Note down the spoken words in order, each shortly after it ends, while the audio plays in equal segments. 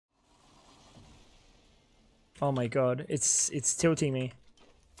Oh my god, it's tilting me.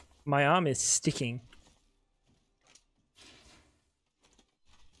 My arm is sticking.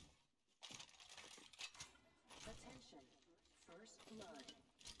 Attention. First blood.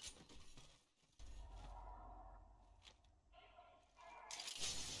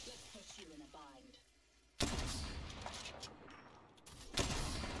 Let's put you in a bind.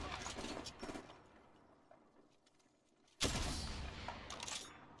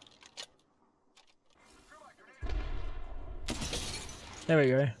 There we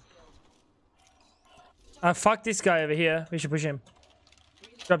go. Fuck this guy over here. We should push him.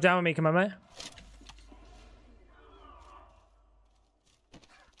 Drop down with me, come on, mate.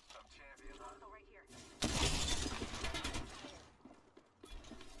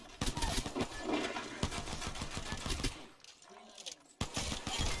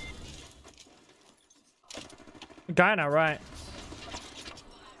 Guy on our right.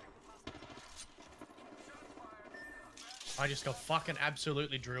 I just got fucking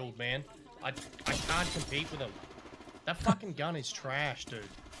absolutely drilled, man. I can't compete with him. That fucking gun is trash, dude.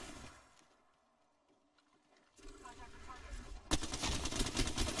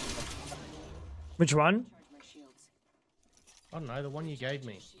 Which one? I don't know, the one you gave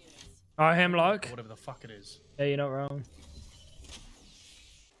me. Oh, Hemlock. Or whatever the fuck it is. Yeah, you're not wrong.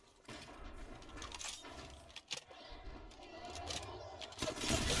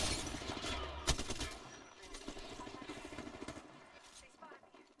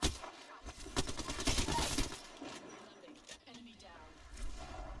 Enemy down.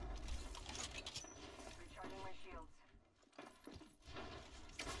 Recharging my shields.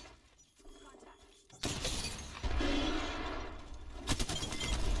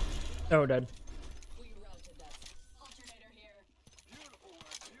 Oh, dead. We routed that. Alternator here.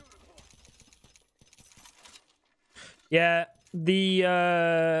 Yeah,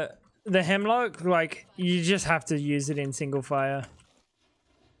 the Hemlock, like, you just have to use it in single fire.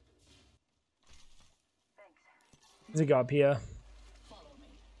 There's a guy up here.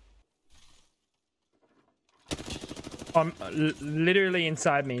 Literally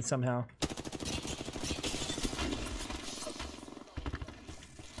inside me somehow.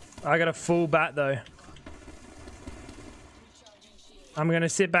 I got a full bat though. I'm gonna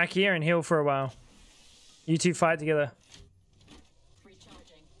sit back here and heal for a while. You two fight together.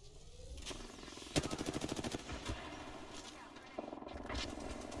 Recharging.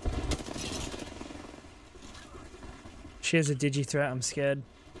 She has a digi threat, I'm scared.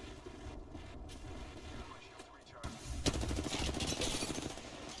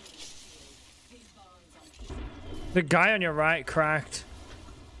 The guy on your right cracked.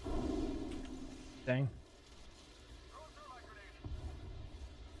 Dang.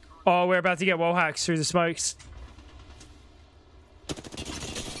 Oh, we're about to get wall hacks through the smokes.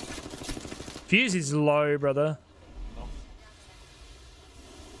 Fuse is low, brother.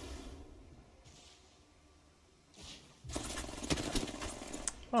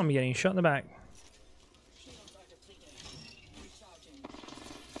 Oh, I'm getting shot in the back. Shields are depleted.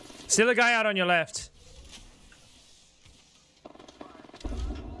 Recharging. Still a guy out on your left.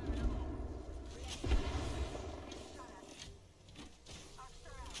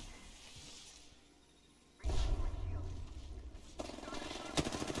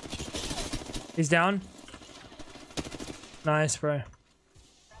 He's down. Nice, bro.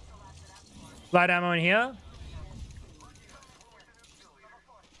 Light ammo in here.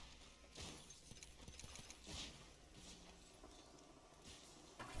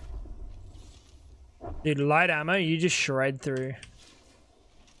 Dude, light ammo, you just shred through.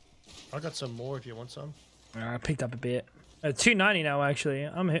 I got some more if you want some. I picked up a bit. 290 now, actually.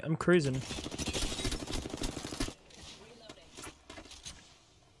 I'm cruising.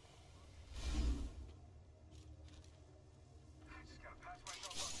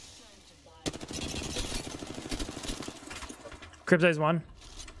 Crypto's one.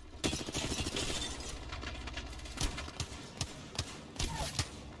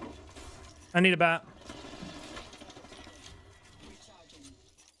 I need a bat.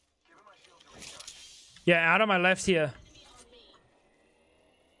 Yeah, out on my left here.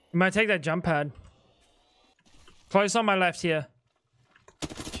 You might take that jump pad. Close on my left here.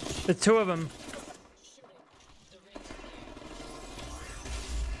 The two of them.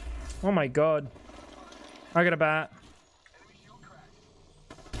 Oh my god. I got a bat.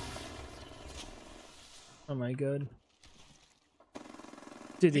 Oh my god.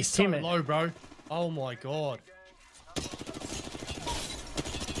 Dude, this He's so teammate. low, bro. Oh my god.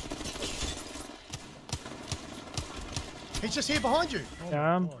 He's just here behind you. Oh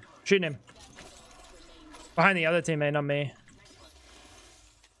Yeah, my God. shooting him. Behind the other teammate, not me.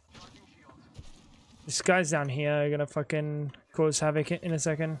 This guy's down here gonna fucking cause havoc in a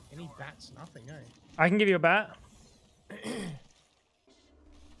second. Any bats? Nothing, eh? I can give you a bat.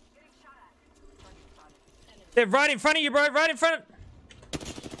 They're right in front of you, bro. Right in front.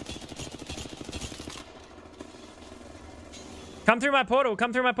 Come through my portal.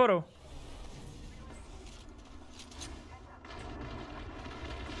 Come through my portal.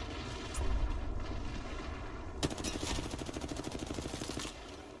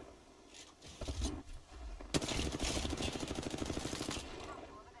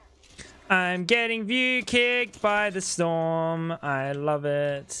 I'm getting view kicked by the storm. I love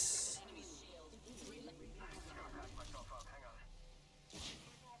it.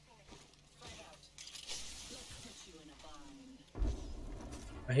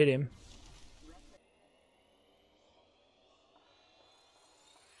 I hit him.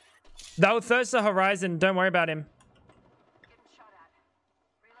 They'll thirst the horizon. Don't worry about him. Getting shot at.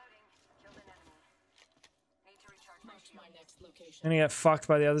 Reloading. Killed an enemy. Need to recharge my shield. My next location. I'm gonna get fucked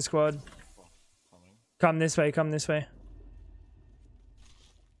by the other squad. Come this way. Come this way.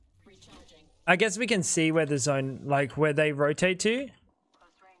 Recharging. I guess we can see where the zone, like where they rotate to. Close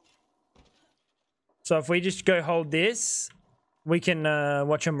range. So if we just go hold this, we can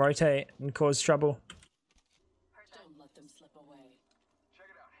watch them rotate and cause trouble. Don't let them slip away. Check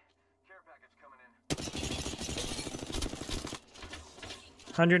it out. Care package coming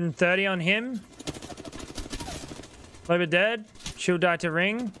in. 130 on him. Loba dead. She'll die to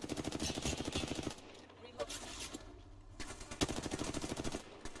ring. Finding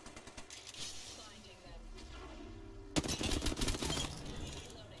them.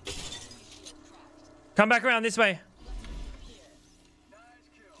 Come back around this way. Nice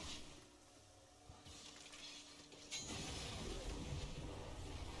kill.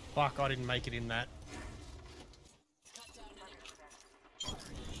 Fuck, I didn't make it in that.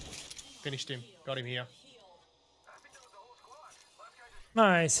 Finished him. Got him here.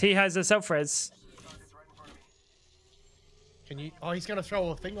 Nice. He has a self-res. Can you... Oh, he's going to throw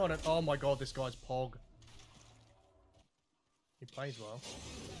a thing on it. Oh my god, this guy's pog. He plays well.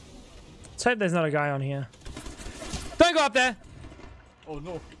 Let's hope there's not a guy on here. Don't go up there. Oh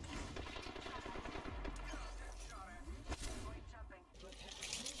no.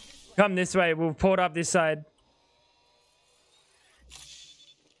 Come this way. We'll port up this side.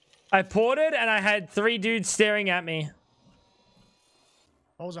 I ported and I had 3 dudes staring at me.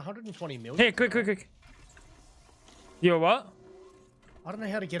 I was 120 million. Here, quick. You're what? I don't know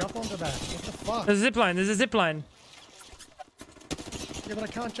how to get up onto that. What the fuck? There's a zip line. There's a zip line. Yeah, but I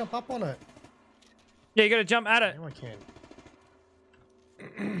can't jump up on it. Yeah, you gotta jump at it. Now I can.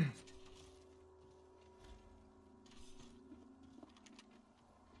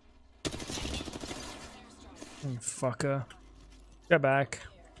 Fucker. Go back.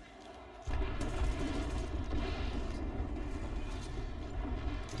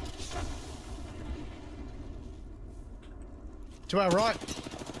 To our right.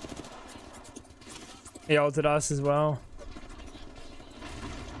 He ulted us as well.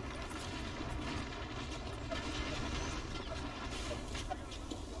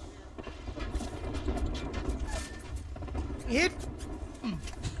 Hit.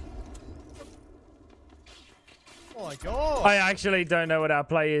 Oh my god. I actually don't know what our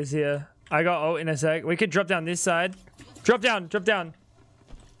play is here. I got ult in a sec. We could drop down this side. Drop down. Recharging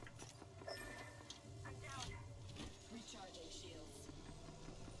shields.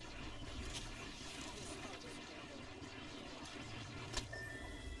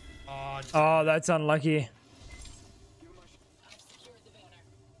 Oh, that's unlucky. Secured the banner.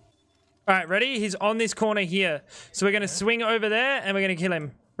 All right, ready? He's on this corner here. So we're going to swing over there and we're going to kill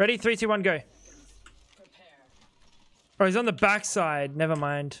him. Ready? 3, 2, 1, go. Prepare. Oh, he's on the backside. Never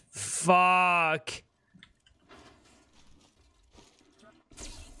mind. Fuck.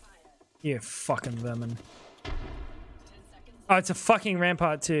 You fucking vermin. 10 seconds. Oh, it's a fucking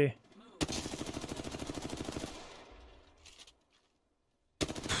rampart too.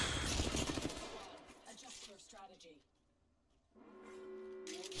 Adjust your strategy.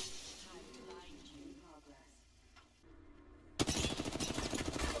 Time to bind you.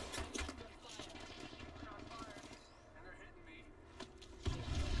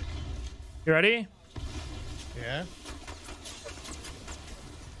 You ready? Yeah.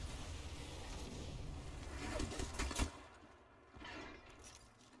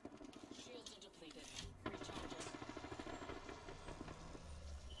 Shields are depleted. Recharging.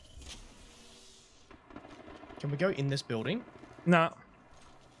 Can we go in this building? No.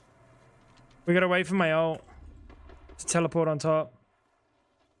 We gotta wait for my ult to teleport on top.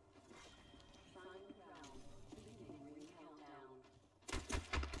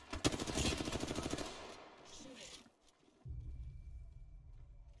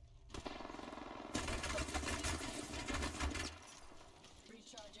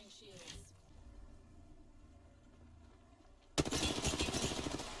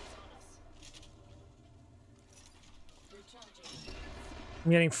 I'm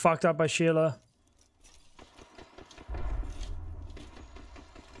getting fucked up by Sheila.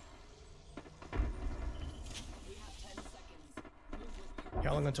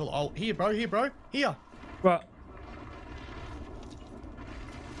 Yelling until oh here bro, here. What?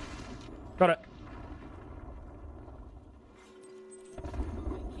 Got it.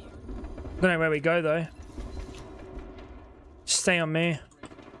 Don't know where we go though. Stay on me.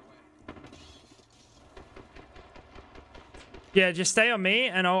 Yeah, just stay on me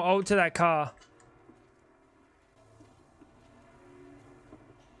and I'll ult to that car.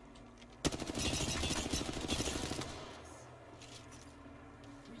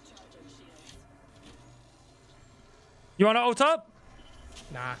 You want to ult up?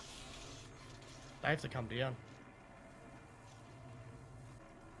 Nah. They have to come down.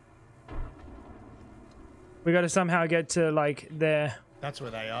 We got to somehow get to like there. That's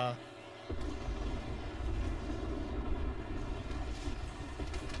where they are.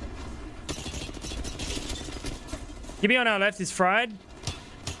 Gibby on our left is fried.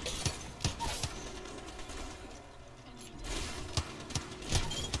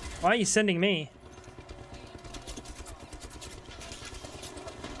 Why are you sending me?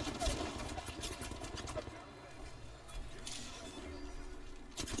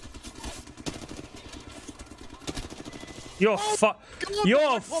 You're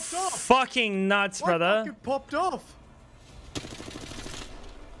you're fucking nuts, brother. Fucking popped off.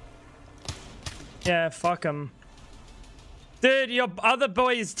 Yeah, fuck him. Dude, your other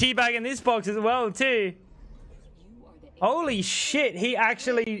boy is teabagging this box as well, too. Holy shit, he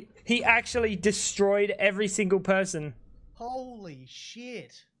actually destroyed every single person. Holy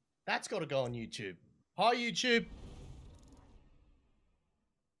shit. That's got to go on YouTube. Hi, YouTube.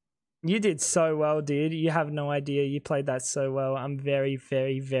 You did so well, dude. You have no idea. You played that so well. I'm very,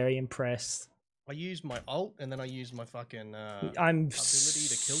 very, very impressed. I used my ult and then I used my fucking I'm ability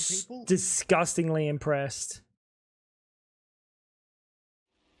to kill people. Disgustingly impressed.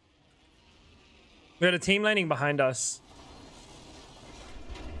 We got a team landing behind us.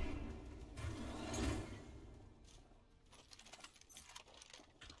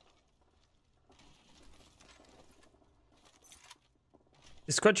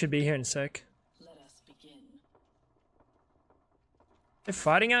 The squad should be here in a sec. Let us begin. They're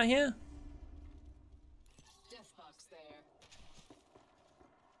fighting out here? Death box there.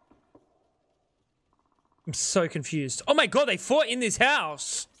 I'm so confused. Oh my god, they fought in this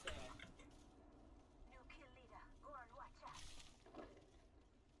house! New kill leader. Gorn, watch out.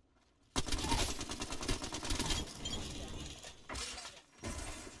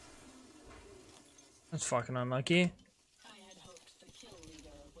 That's fucking unlucky. I had hoped the kill leader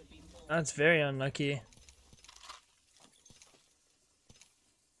would be more. That's very unlucky.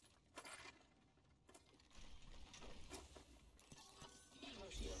 Evo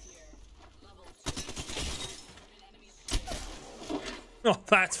shield here. Level 2. Enemy Oh,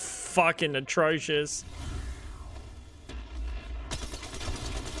 that's fucking atrocious.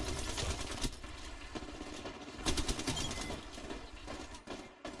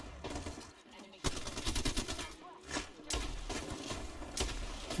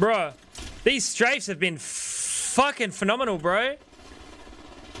 Bro, these strafes have been fucking phenomenal, bro.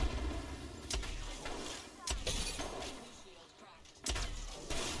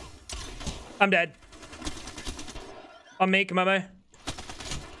 I'm dead. On me, Kamamo.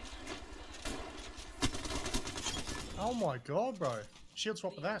 Oh my god, bro. Shield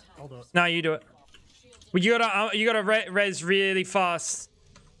swap with that. I'll do it. No, you do it. Well, you gotta res really fast.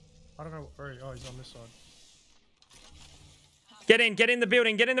 I don't know where oh, he's on this side. Get in the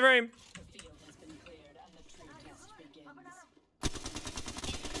building, get in the room. the field has been cleared and the true test begins.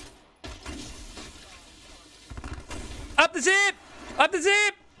 Up the zip! Up the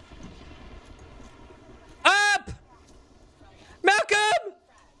zip! Up! Malcolm!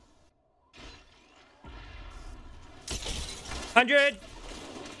 100.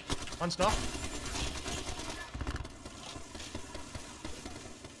 One stop.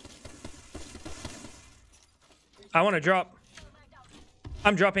 I want to drop.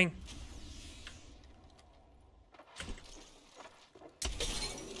 I'm dropping.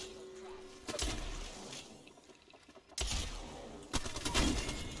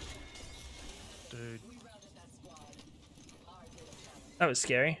 Dude. That was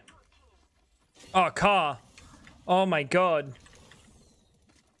scary. Oh, car. Oh my god.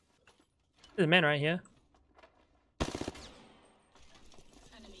 There's a man right here.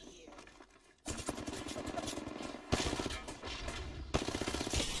 Enemy here.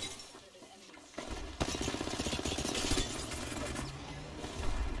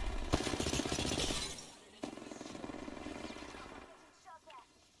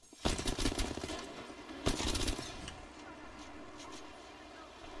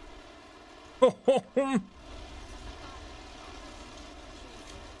 Giving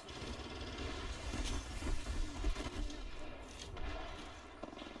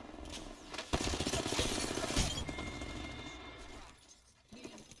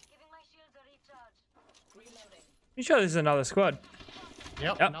my shields a recharge. Reloading. You sure this is another squad?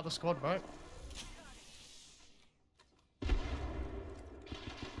 Yep, Yep. another squad, bro.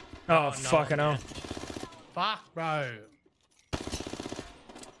 Oh, no, fucking hell. man. Fuck, bro.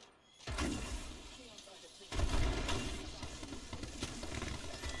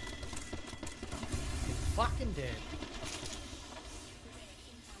 Fucking dead.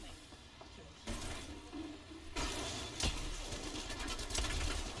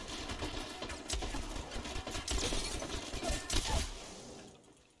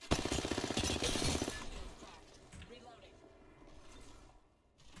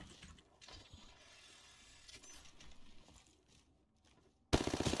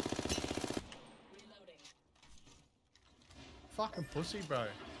 Fucking pussy, bro.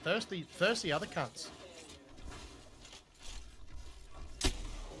 Thirsty other cunts.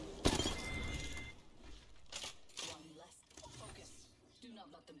 One less. Focus. Do not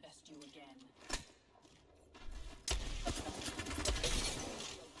let them best you again.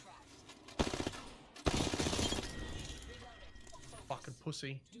 Fucking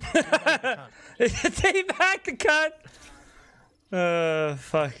pussy. Take back the cut.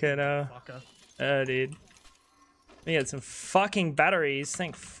 Fucking hell. Fucker. Oh, dude. We got some fucking batteries.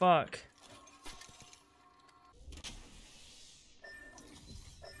 Thank fuck.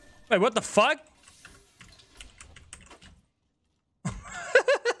 Wait, what the fuck?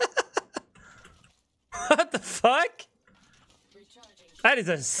 What the fuck? That is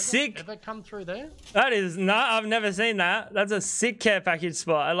a sick. Ever come through there? That is not. I've never seen that. That's a sick care package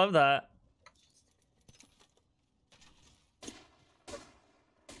spot. I love that.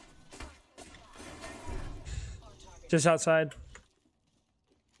 Just outside.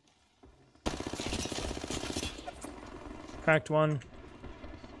 Cracked one.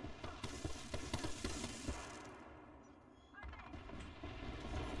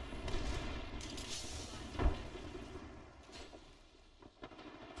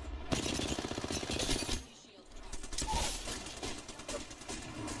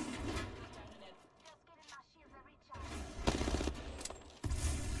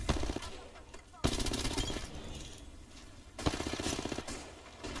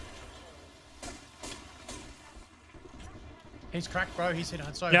 He's cracked, bro. He's hit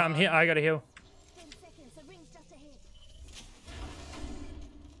so Yeah, hard. I'm here. I gotta heal. 10 seconds, the ring's just ahead.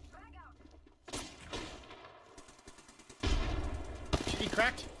 He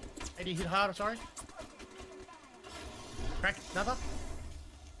cracked. Eddie hit hard, sorry. Cracked. Another.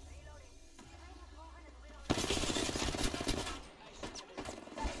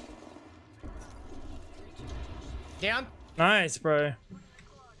 Down. Nice, bro.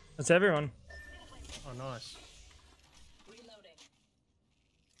 That's everyone. Oh, nice.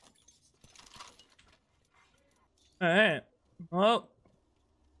 Alright. Well,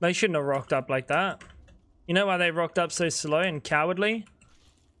 they shouldn't have rocked up like that. You know why they rocked up so slow and cowardly?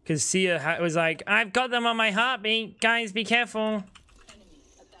 Because Sia was like, I've got them on my heartbeat. Guys, be careful. Enemy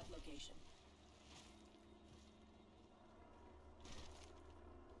at that location.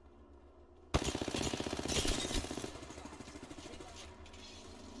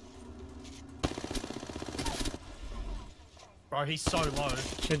 Bro, he's so low.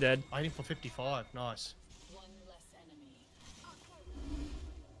 You're dead. I hit him for 55. Nice. One less enemy.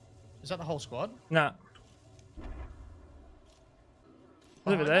 Is that the whole squad? Nah.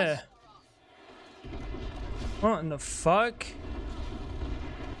 Over Behind there. us? What in the fuck?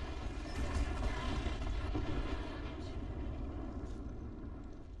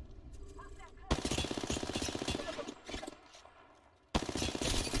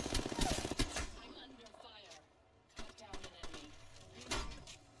 I'm under fire. Cut down an enemy.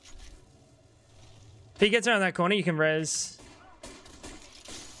 If he gets around that corner, you can res.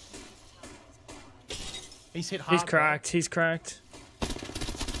 He's hit hard. He's cracked. He's cracked. Bro.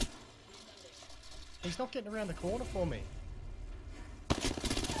 He's not getting around the corner for me.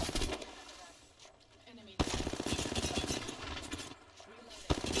 Enemy.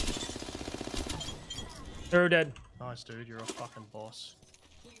 They're all dead. Nice, dude. You're a fucking boss.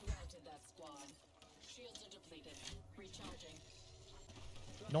 We routed that squad. Shields are depleted. Recharging.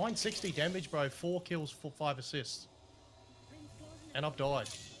 960 damage, bro. 4 kills, 5 assists. And I've died.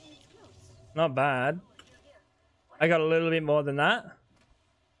 Not bad. I got a little bit more than that.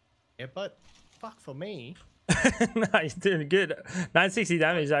 Yeah, but fuck for me. No, he's doing good. 960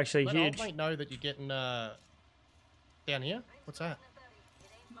 damage is actually Let huge. old mate know that you're getting down here. What's that?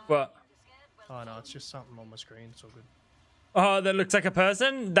 What? Oh no, it's just something on my screen. It's all good. Oh, that looks like a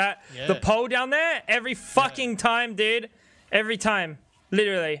person. The Yeah. pole down there. Every fucking time, dude. Every time,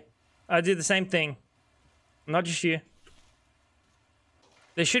 literally, I do the same thing. Not just you.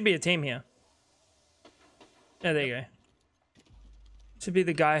 There should be a team here. Yeah, there you go. Should be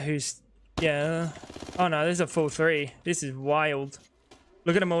the guy who's, yeah. Oh no, there's a full 3. This is wild.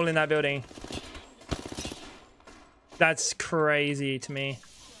 Look at them all in that building. That's crazy to me.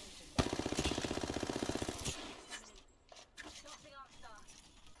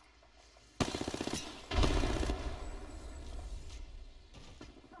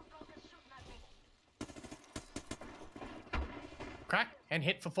 Crack and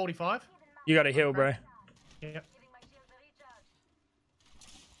hit for 45. You gotta heal, bro. Yep.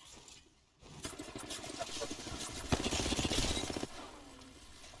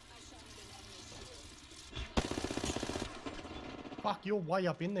 Fuck, you're way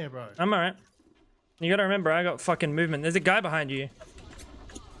up in there, bro. I'm alright. You gotta remember, I got fucking movement. There's a guy behind you.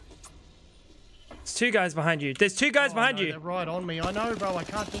 There's 2 guys behind you. There's 2 guys behind no, you. They're right on me. I know, bro. I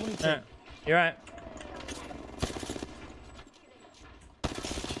can't do anything. Yeah, you're right.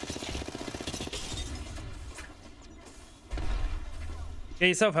 Get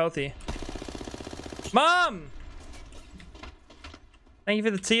yourself healthy. Mom! Thank you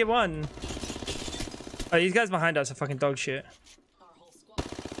for the tier 1. Oh, these guys behind us are fucking dog shit. Our whole squad.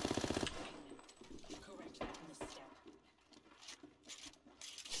 Correct that misstep.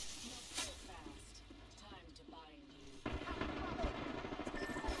 Not so fast. Time to bind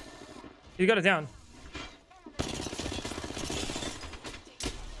you. You got it down.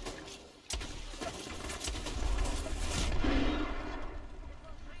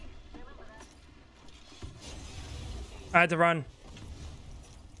 I had to run.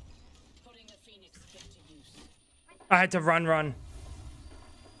 Putting a phoenix kit to use. I had to run.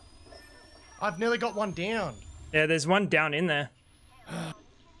 I've nearly got one down. Yeah, there's one down in there.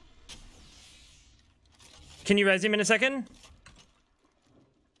 Can you res him in a second?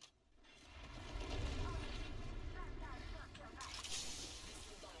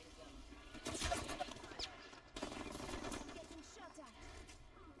 Getting shot at.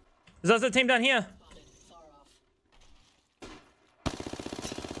 There's also a team down here. Spotted far off.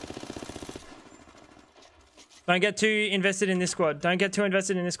 Don't get too invested in this squad. Don't get too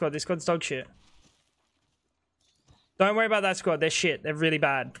invested in this squad. This squad's dog shit. Don't worry about that squad. They're shit. They're really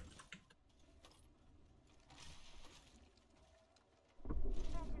bad.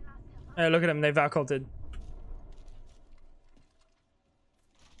 Hey, look at them. They vaculted.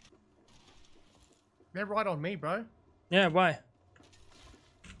 They're right on me, bro. Yeah, why?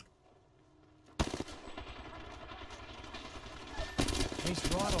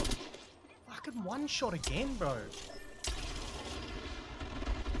 He's right on. Fucking one shot again, bro.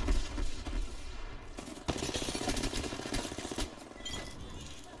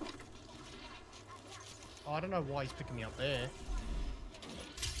 Oh, I don't know why he's picking me up there.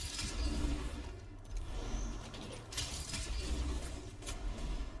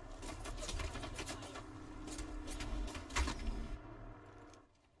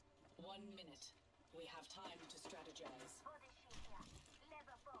 We have time to strategize.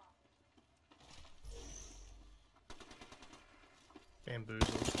 Bamboozled.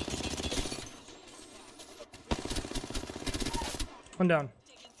 One down.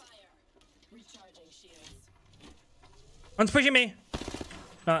 Taking fire. Recharging shields. One's pushing me.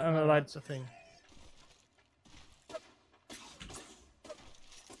 I'm Oh, alive. that's the thing.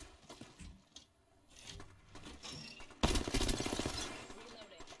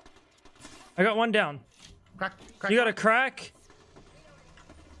 Reloading. I got one down. Crack. You got a crack?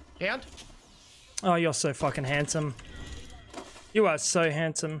 Down. Oh, you're so fucking handsome. You are so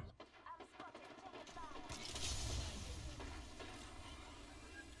handsome.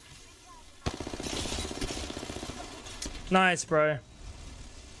 Nice, bro.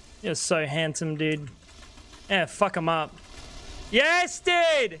 You're so handsome, dude. Yeah, fuck him up. Yes,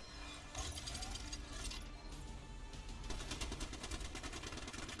 dude!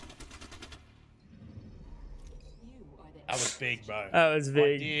 That was big, bro. That was I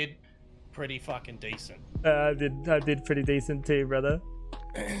big. did pretty fucking decent. I did pretty decent too, brother.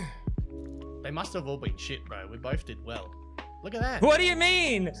 They must have all been shit, bro. We both did well. Look at that. What do you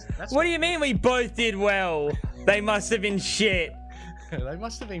mean? What do you mean we both did well? They must have been shit. They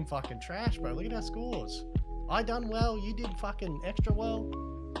must have been fucking trash, bro. Look at our scores. I done well. You did fucking extra well.